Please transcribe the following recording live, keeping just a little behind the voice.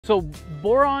So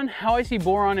boron, how I see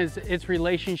boron is its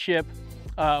relationship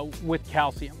with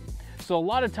calcium. So a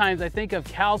lot of times I think of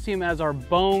calcium as our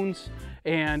bones,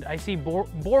 and I see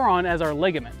boron as our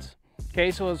ligaments. Okay,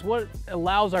 so it's what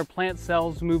allows our plant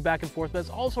cells to move back and forth, but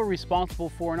it's also responsible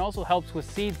for and also helps with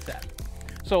seed set.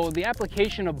 So the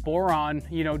application of boron,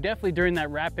 definitely during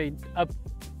that rapid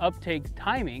uptake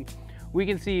timing, we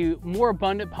can see more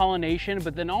abundant pollination,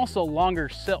 but then also longer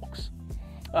silks.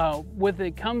 When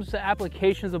it comes to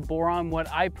applications of boron,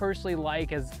 what I personally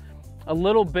like is a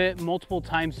little bit multiple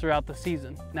times throughout the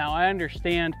season. Now I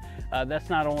understand that's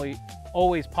not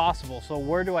always possible, so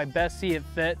where do I best see it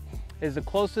fit is the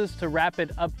closest to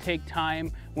rapid uptake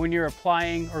time when you're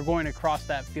applying or going across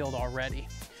that field already.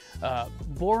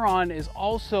 Boron is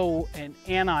also an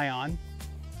anion,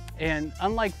 and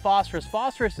unlike phosphorus,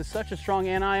 phosphorus is such a strong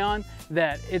anion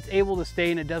that it's able to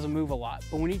stay and it doesn't move a lot.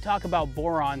 But when you talk about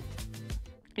boron,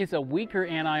 it's a weaker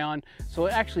anion, so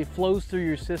it actually flows through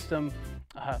your system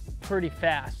pretty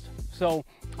fast. So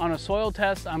on a soil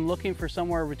test, I'm looking for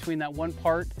somewhere between that 1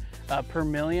 part per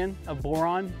million of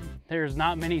boron. There's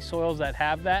not many soils that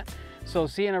have that. So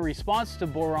seeing a response to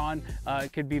boron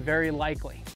could be very likely.